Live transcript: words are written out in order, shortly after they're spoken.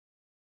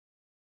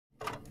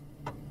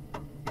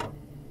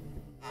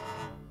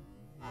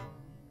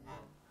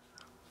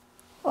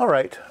All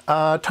right,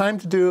 time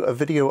to do a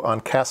video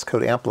on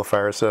Cascode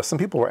amplifiers. So some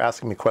people were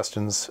asking me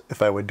questions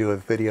if I would do a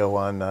video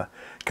on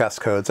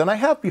Cascodes, and I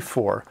have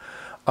before.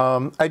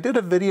 I did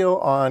a video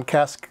on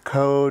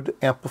Cascode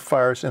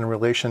amplifiers in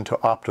relation to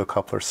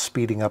optocouplers,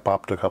 speeding up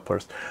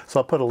optocouplers. So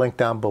I'll put a link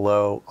down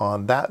below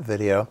on that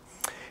video.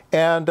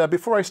 And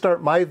before I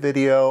start my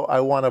video,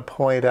 I want to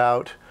point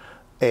out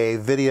a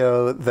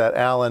video that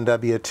Alan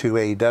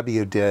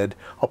W2AW did.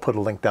 I'll put a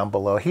link down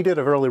below. He did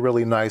a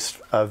really nice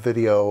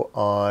video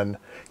on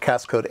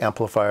Cascode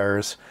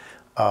amplifiers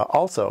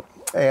also.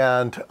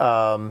 And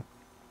I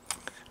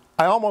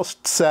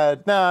almost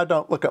said, nah,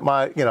 don't look at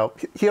my,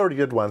 he already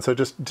did one, so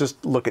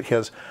just look at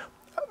his.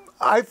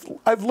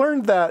 I've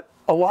learned that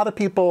a lot of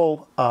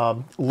people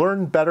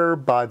learn better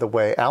by the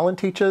way Alan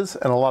teaches,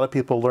 and a lot of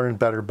people learn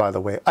better by the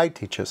way I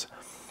teaches.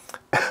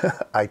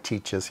 I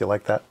teaches, you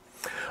like that?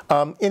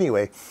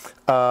 Anyway,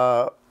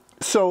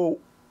 so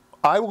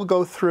I will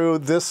go through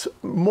this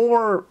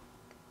more,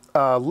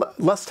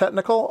 less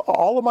technical.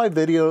 All of my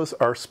videos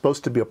are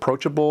supposed to be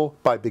approachable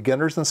by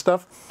beginners and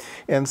stuff.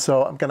 And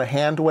so I'm going to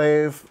hand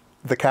wave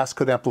the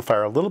Cascode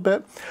amplifier a little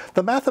bit.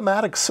 The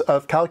mathematics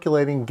of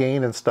calculating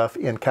gain and stuff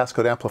in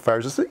Cascode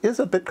amplifiers is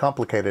a bit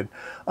complicated,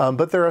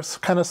 but there are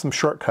kind of some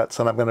shortcuts,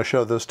 and I'm going to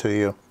show those to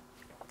you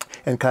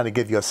and kind of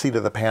give you a seat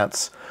of the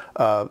pants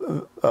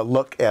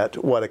look at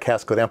what a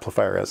Cascode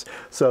amplifier is.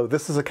 So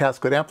this is a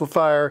Cascode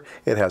amplifier.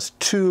 It has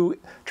two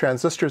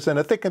transistors in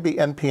it. They can be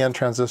NPN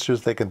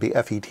transistors. They can be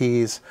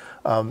FETs.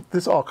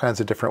 There's all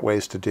kinds of different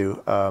ways to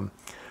do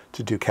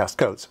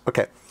Cascodes.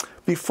 Okay,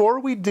 before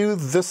we do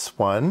this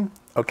one,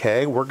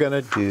 okay, we're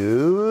going to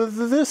do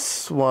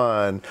this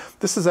one.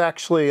 This is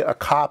actually a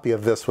copy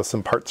of this with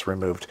some parts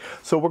removed.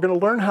 So we're going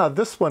to learn how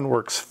this one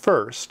works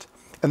first,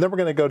 and then we're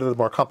going to go to the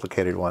more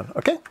complicated one,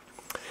 okay?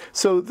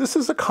 So this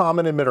is a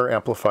common emitter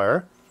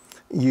amplifier.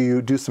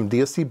 You do some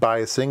DSC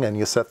biasing and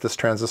you set this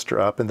transistor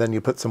up, and then you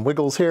put some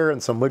wiggles here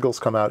and some wiggles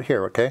come out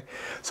here, okay?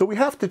 So we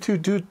have to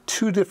do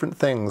two different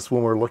things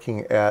when we're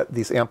looking at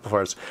these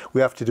amplifiers.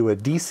 We have to do a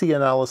DC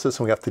analysis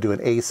and we have to do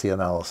an AC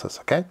analysis,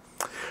 okay?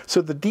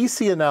 So the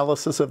DC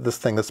analysis of this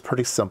thing is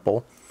pretty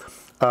simple.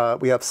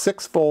 We have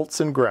 6 volts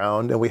in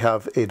ground, and we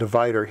have a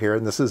divider here,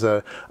 and this is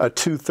a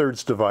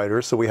 2/3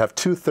 divider, so we have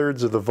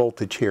 2/3 of the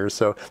voltage here,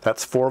 so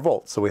that's 4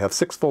 volts. So we have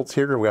 6 volts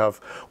here, and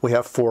we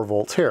have 4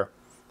 volts here,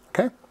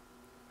 okay?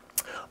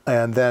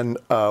 And then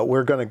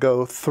we're going to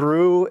go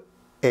through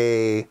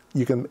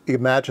you can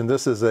imagine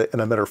this is an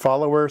emitter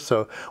follower,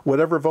 so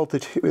whatever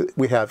voltage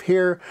we have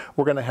here,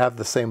 we're going to have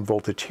the same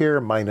voltage here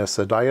minus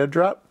a diode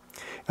drop,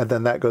 and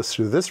then that goes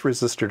through this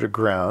resistor to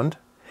ground.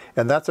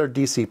 And that's our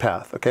DC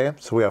path, okay?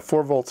 So we have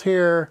 4 volts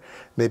here,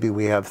 maybe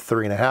we have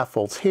 3.5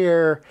 volts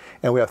here,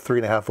 and we have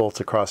 3.5 volts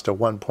across a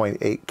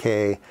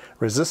 1.8K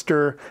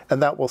resistor,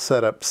 and that will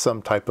set up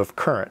some type of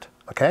current,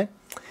 okay?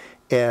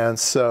 And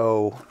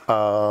so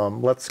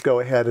let's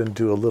go ahead and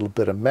do a little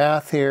bit of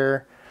math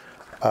here.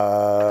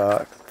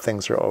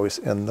 Things are always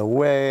in the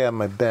way on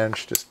my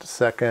bench, just a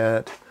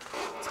second.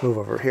 Let's move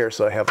over here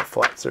so I have a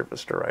flat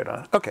surface to write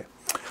on. Okay,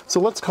 so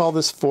let's call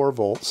this 4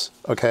 volts,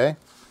 okay?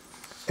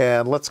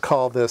 And let's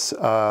call this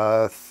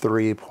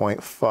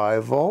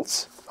 3.5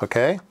 volts,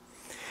 okay?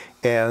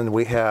 And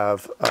we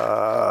have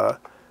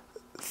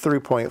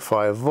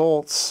 3.5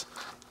 volts,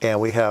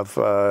 and we have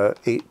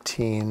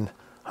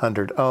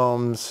 1,800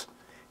 ohms,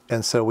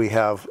 and so we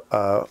have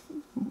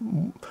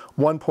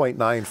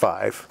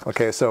 1.95,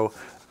 okay? So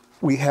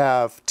we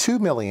have 2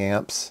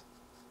 milliamps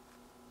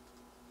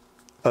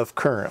of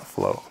current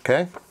flow,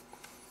 okay?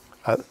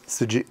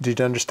 So did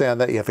you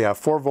understand that? If you have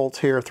 4 volts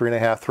here,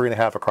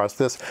 3.5 across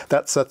this,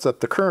 that sets up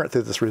the current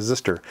through this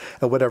resistor.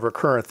 And whatever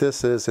current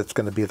this is, it's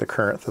going to be the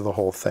current through the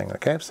whole thing,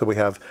 okay? So we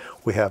have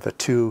a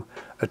 2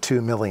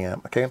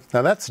 milliamp, okay?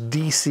 Now that's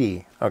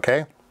DC,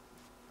 okay?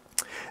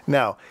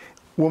 Now,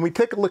 when we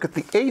take a look at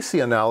the AC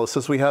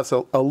analysis, we have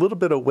a little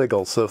bit of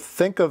wiggle. So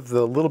think of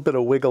the little bit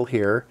of wiggle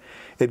here.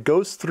 It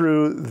goes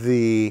through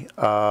the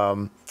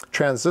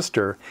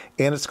transistor,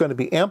 and it's going to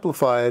be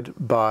amplified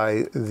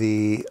by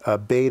the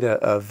beta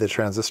of the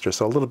transistor.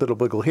 So a little bit of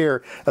wiggle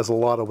here is a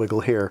lot of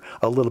wiggle here.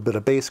 A little bit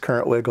of base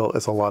current wiggle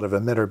is a lot of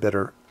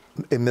emitter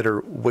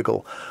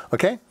wiggle,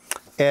 okay?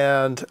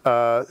 And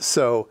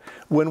so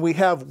when we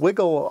have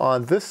wiggle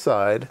on this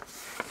side,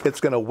 it's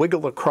going to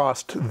wiggle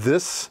across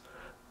this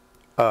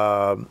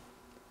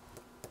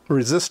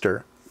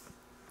resistor.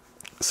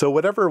 So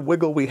whatever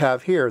wiggle we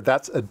have here,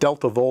 that's a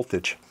delta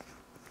voltage.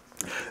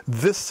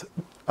 This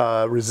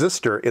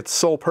resistor, its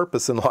sole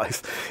purpose in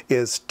life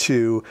is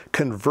to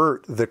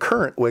convert the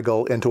current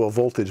wiggle into a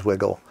voltage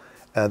wiggle.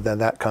 And then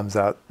that comes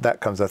out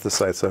this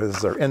side. So this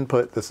is our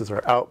input, this is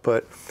our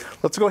output.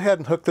 Let's go ahead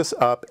and hook this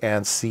up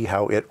and see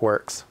how it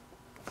works.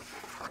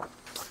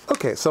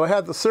 Okay, so I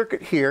have the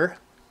circuit here,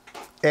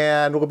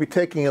 and we'll be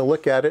taking a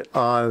look at it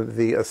on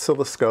the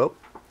oscilloscope.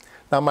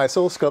 Now my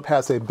oscilloscope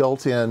has a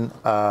built-in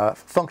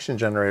function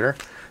generator,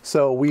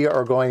 so we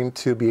are going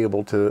to be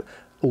able to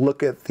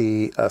look at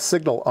the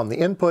signal on the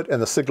input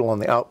and the signal on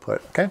the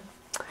output, okay?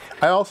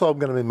 I also am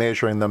going to be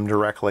measuring them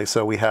directly,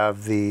 so we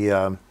have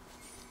the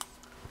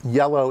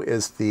yellow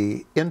is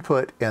the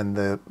input and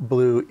the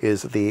blue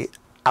is the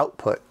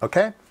output,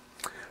 okay?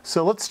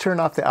 So let's turn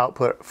off the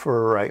output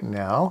for right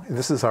now.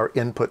 This is our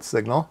input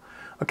signal.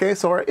 Okay,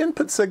 so our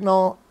input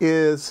signal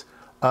is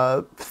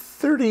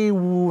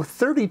 32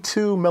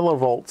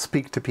 millivolts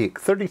peak to peak,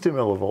 32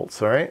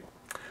 millivolts, all right?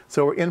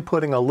 So we're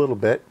inputting a little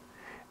bit.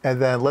 And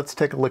then let's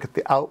take a look at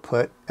the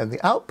output. And the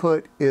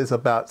output is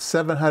about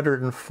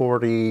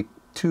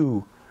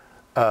 742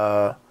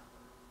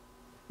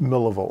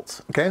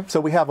 millivolts, okay?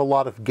 So we have a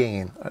lot of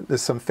gain.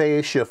 There's some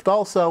phase shift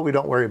also. We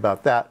don't worry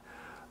about that.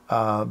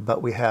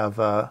 But we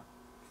have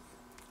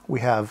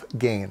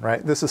gain,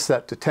 right? This is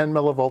set to 10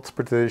 millivolts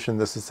per division.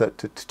 This is set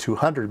to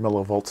 200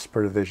 millivolts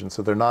per division.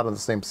 So they're not on the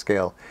same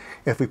scale.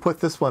 If we put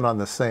this one on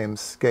the same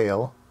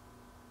scale,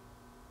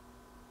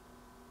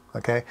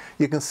 okay,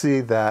 you can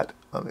see that,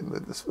 let me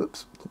move this,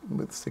 oops,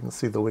 move so you can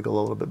see the wiggle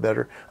a little bit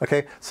better.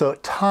 Okay, so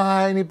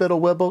tiny bit of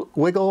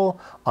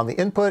wiggle on the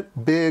input,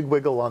 big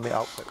wiggle on the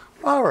output.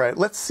 All right,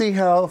 let's see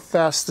how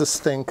fast this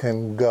thing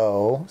can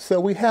go.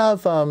 So we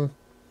have, our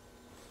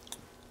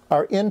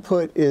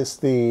input is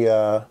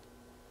the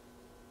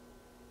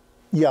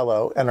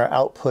yellow and our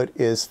output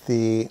is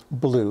the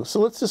blue. So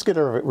let's just get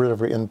rid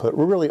of our input.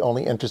 We're really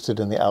only interested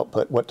in the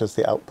output. What does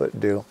the output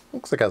do?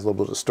 Looks like it has a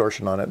little bit of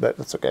distortion on it, but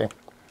that's okay.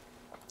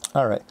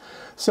 All right,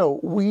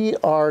 so we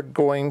are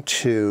going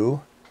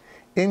to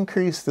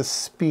increase the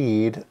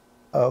speed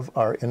of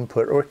our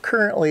input. We're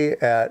currently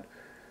at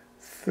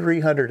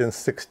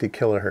 360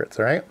 kilohertz,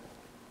 all right?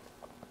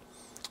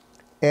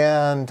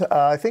 And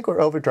I think we're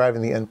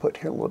overdriving the input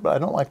here a little bit. I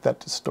don't like that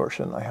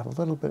distortion. I have a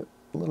little bit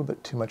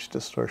too much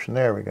distortion.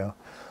 There we go.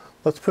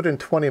 Let's put in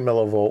 20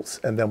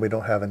 millivolts, and then we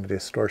don't have any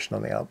distortion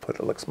on the output.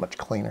 It looks much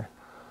cleaner.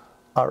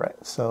 All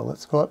right, so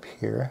let's go up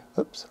here.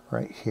 Oops,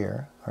 right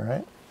here, all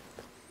right?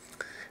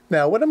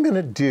 Now, what I'm going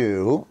to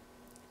do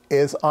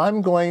is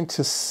I'm going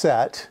to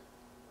set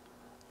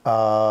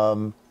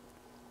the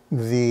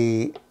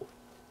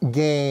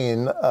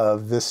gain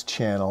of this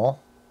channel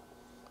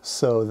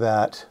so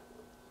that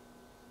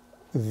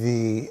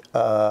the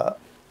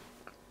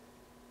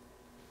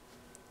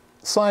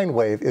sine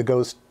wave, it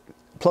goes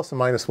plus or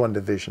minus 1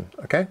 division,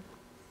 okay?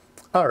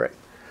 All right,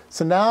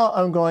 so now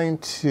I'm going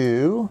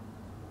to,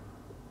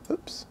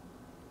 oops,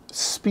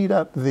 speed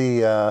up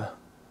the,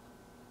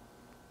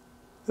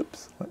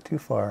 oops, went too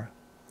far.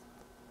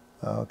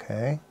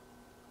 Okay,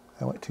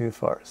 I went too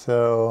far.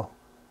 So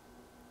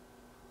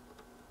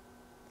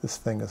this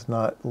thing is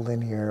not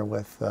linear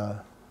with,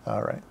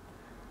 all right.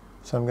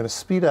 So I'm going to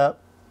speed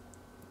up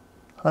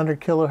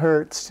 100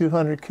 kilohertz,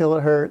 200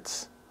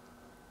 kilohertz.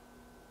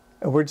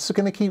 And we're just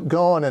going to keep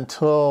going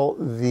until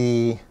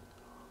the,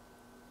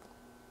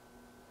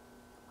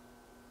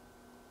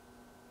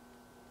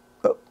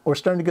 oh, we're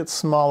starting to get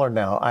smaller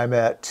now. I'm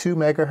at 2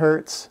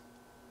 megahertz.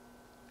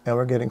 And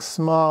we're getting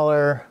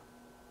smaller.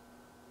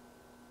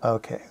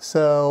 Okay,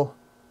 so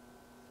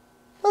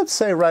let's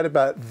say right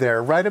about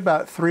there, right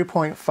about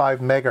 3.5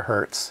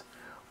 megahertz,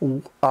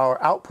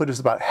 our output is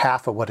about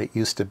half of what it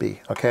used to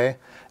be, okay?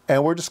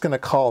 And we're just going to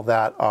call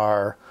that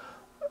our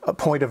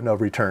point of no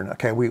return,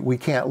 okay? We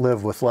can't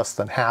live with less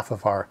than half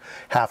of our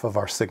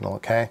signal,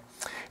 okay?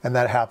 And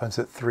that happens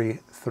at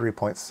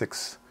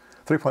 3.56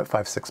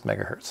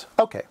 megahertz.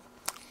 Okay,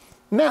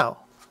 now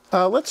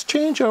let's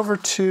change over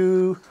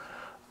to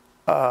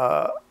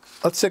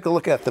let's take a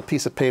look at the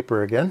piece of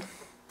paper again.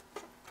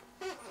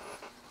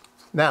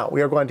 Now,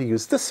 we are going to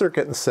use this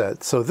circuit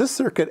instead. So this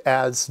circuit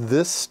adds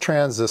this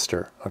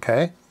transistor,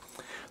 okay?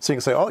 So you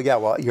can say, oh yeah,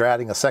 well, you're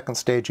adding a second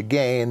stage of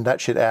gain,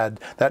 that should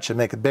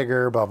make it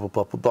bigger, blah, blah,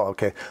 blah, blah, blah.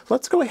 Okay,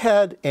 let's go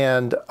ahead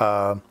and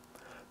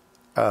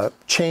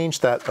change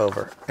that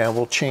over, and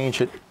we'll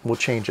change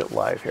it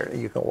live here.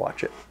 You can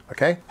watch it,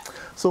 okay?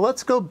 So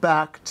let's go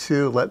back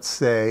to, let's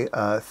say,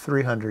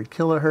 300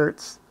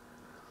 kilohertz.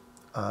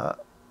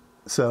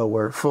 So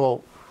we're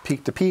full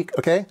peak to peak,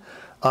 okay?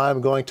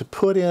 I'm going to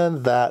put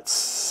in that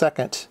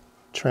second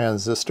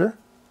transistor,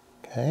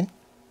 okay?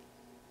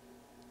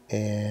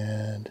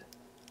 And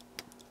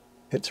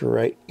it's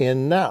right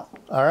in now,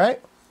 all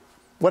right?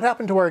 What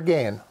happened to our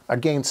gain? Our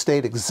gain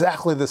stayed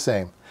exactly the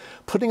same.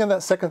 Putting in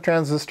that second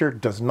transistor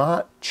does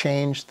not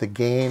change the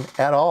gain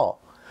at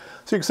all.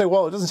 So you can say,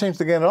 well, it doesn't change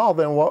the gain at all,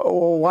 then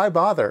why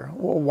bother?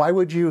 Why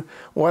would you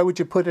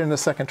put in a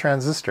second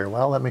transistor?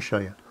 Well, let me show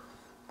you.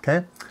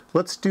 Okay,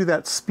 let's do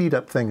that speed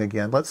up thing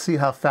again. Let's see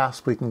how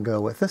fast we can go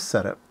with this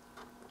setup.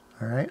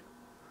 All right,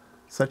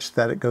 such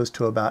that it goes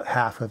to about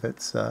half of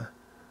its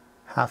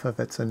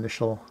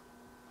initial,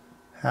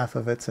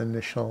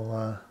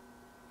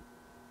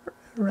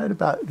 right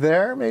about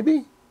there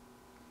maybe.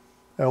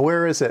 Now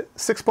where is it?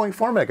 6.4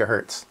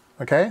 megahertz.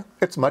 Okay,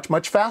 it's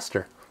much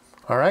faster.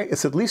 All right,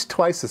 it's at least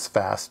twice as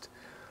fast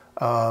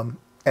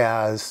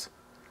as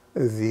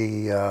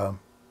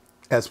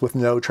with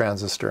no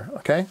transistor.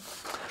 Okay.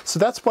 So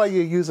that's why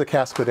you use a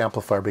Cascode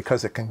amplifier,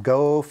 because it can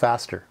go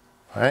faster,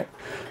 all right?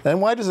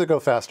 And why does it go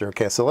faster?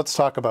 Okay, so let's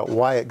talk about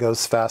why it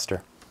goes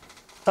faster.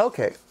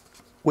 Okay,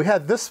 we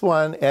had this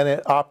one and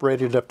it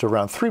operated up to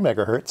around 3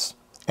 megahertz,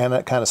 and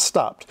it kind of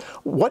stopped.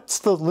 What's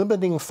the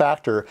limiting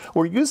factor?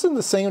 We're using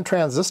the same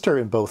transistor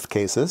in both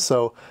cases,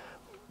 so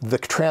the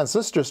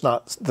transistor's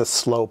not the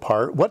slow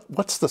part.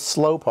 What's the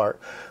slow part?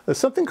 There's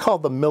something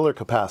called the Miller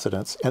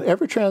capacitance, and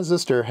every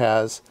transistor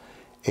has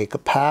a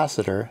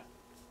capacitor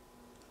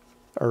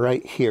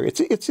right here.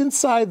 It's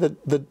inside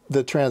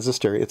the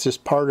transistor. It's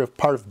just part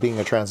of being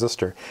a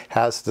transistor.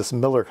 Has this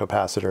Miller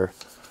capacitor.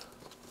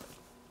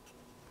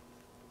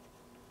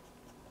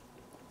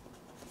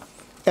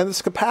 And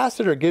this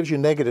capacitor gives you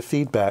negative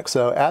feedback.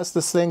 So as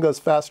this thing goes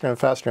faster and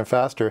faster and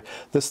faster,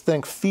 this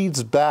thing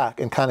feeds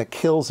back and kind of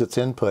kills its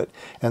input.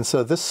 And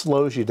so this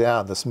slows you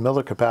down. This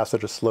Miller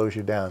capacitor slows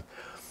you down.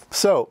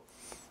 So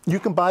you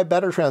can buy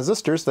better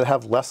transistors that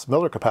have less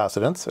Miller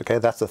capacitance. Okay,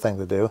 that's the thing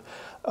to do.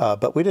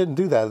 But we didn't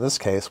do that in this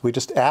case. We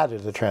just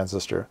added a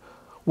transistor.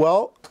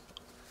 Well,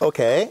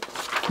 okay,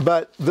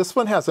 but this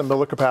one has a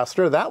Miller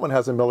capacitor. That one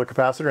has a Miller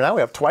capacitor. Now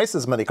we have twice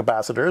as many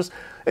capacitors.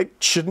 It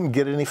shouldn't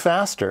get any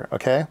faster,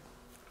 okay?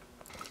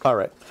 All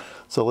right,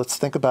 so let's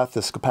think about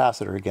this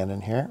capacitor again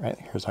in here. Right,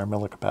 here's our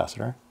Miller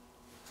capacitor.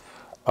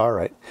 All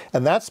right,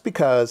 and that's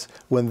because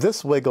when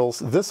this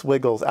wiggles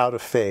out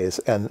of phase,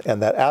 and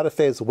that out of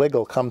phase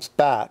wiggle comes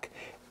back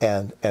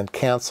and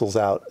cancels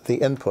out the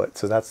input.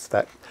 So that's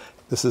that.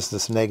 This is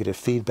this negative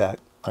feedback.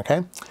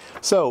 Okay,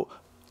 so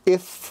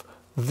if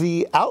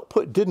the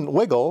output didn't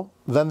wiggle,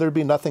 then there'd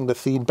be nothing to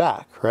feed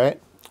back, right?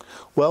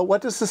 Well,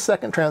 what does the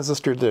second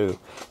transistor do?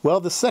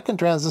 Well, the second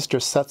transistor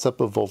sets up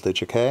a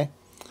voltage. Okay.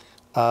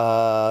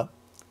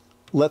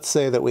 Let's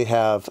say that we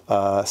have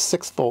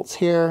 6 volts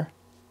here.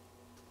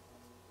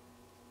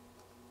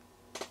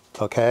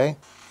 Okay.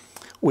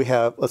 We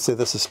have, let's say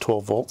this is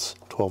 12 volts,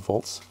 12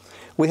 volts.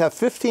 We have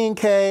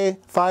 15K,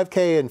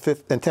 5K, and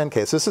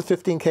 10K. So this is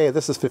 15K,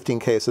 this is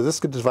 15K. So this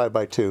could divide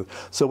by 2.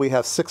 So we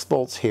have 6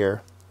 volts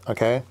here,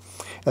 okay?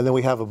 And then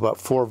we have about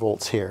 4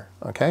 volts here,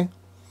 okay?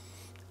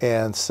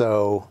 And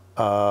so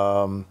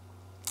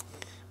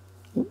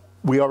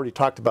we already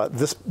talked about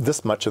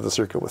this much of the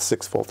circuit with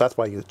 6 volts. That's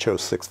why you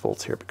chose 6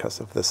 volts here, because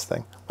of this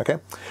thing, okay?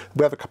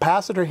 We have a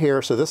capacitor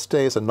here, so this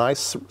stays a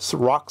nice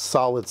rock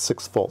solid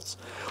 6 volts.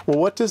 Well,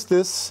 what does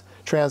this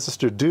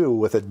transistor do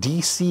with a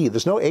DC?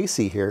 There's no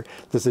AC here.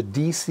 There's a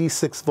DC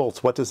 6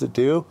 volts. What does it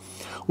do?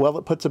 Well,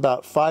 it puts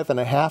about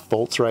 5.5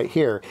 volts right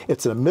here.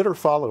 It's an emitter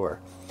follower.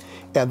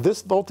 And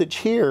this voltage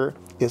here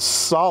is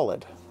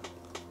solid.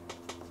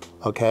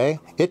 Okay?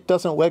 It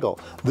doesn't wiggle.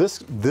 This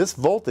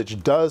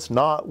voltage does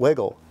not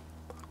wiggle.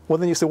 Well,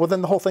 then you say, well,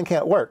 then the whole thing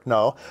can't work.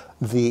 No,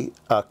 the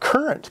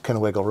current can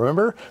wiggle.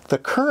 Remember, the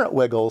current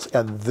wiggles,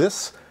 and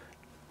this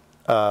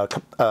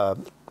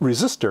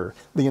resistor,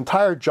 the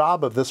entire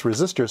job of this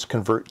resistor is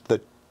convert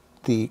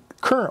the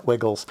current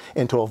wiggles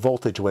into a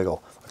voltage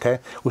wiggle. Okay,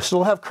 we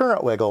still have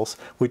current wiggles,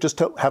 we just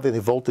don't have any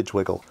voltage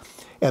wiggle.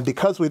 And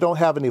because we don't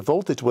have any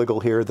voltage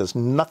wiggle here, there's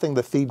nothing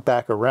to feed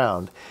back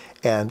around,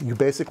 and you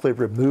basically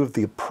remove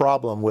the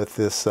problem with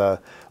this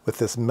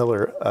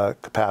Miller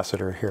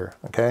capacitor here.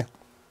 Okay.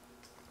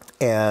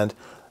 And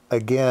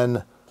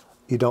again,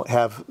 you don't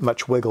have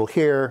much wiggle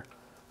here.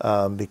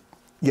 You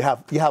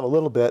have a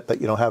little bit, but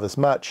you don't have as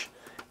much,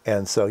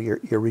 and so you're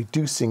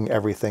reducing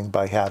everything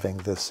by having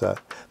this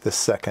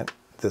second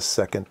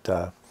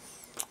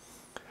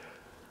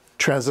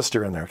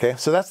transistor in there. Okay,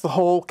 so that's the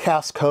whole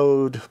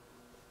Cascode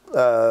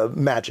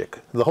magic.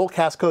 The whole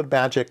Cascode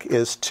magic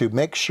is to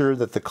make sure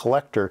that the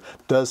collector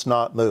does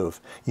not move.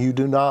 You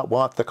do not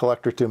want the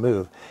collector to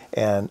move,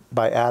 and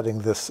by adding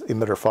this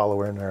emitter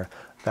follower in there,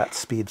 that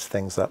speeds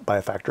things up by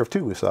a factor of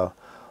 2, we saw.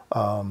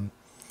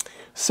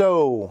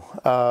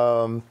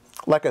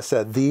 Like I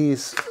said,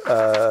 these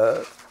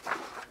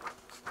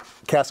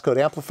Cascode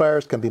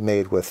amplifiers can be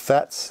made with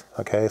FETs.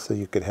 Okay, so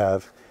you could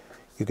have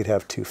 2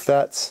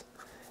 FETs,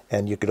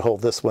 and you could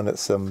hold this one at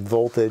some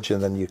voltage,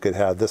 and then you could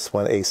have this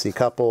one AC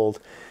coupled,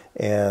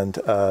 and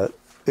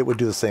it would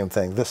do the same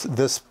thing.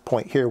 This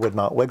point here would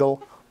not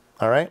wiggle.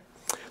 All right,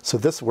 so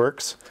this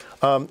works.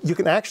 You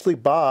can actually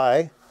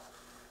buy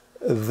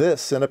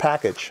this in a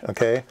package.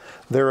 Okay,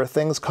 there are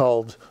things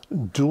called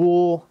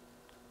dual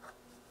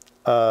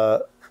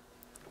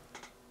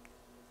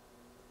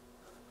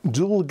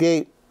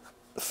gate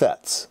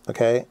FETs.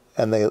 Okay,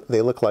 and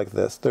they look like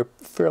this. They're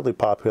fairly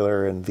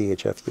popular in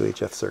VHF,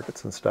 UHF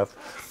circuits and stuff.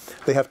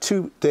 They have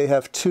two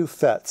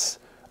FETs.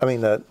 I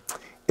mean,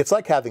 it's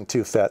like having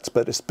 2 FETs,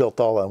 but it's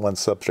built all on one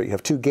substrate. You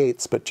have 2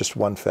 gates, but just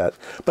 1 FET.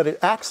 But it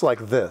acts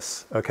like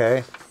this.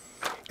 Okay.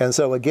 And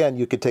so again,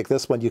 you could take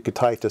this one, you could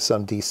tie it to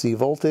some DC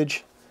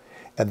voltage,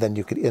 and then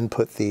you could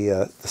input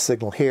the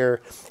signal here,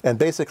 and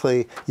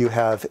basically you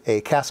have a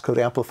Cascode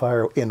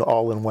amplifier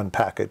all in one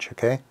package,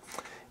 okay?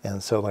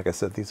 And so, like I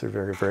said, these are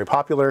very, very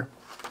popular.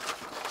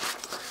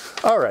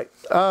 All right,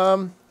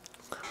 I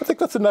think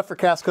that's enough for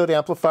Cascode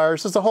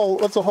amplifiers. There's a whole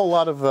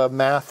lot of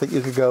math that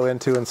you could go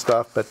into and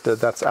stuff, but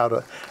that's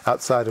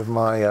outside of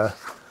my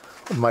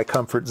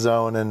comfort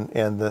zone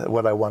and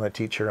what I want to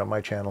teach here on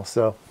my channel.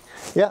 So.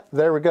 Yeah,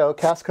 there we go,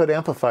 Cascode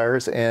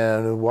amplifiers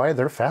and why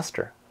they're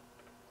faster.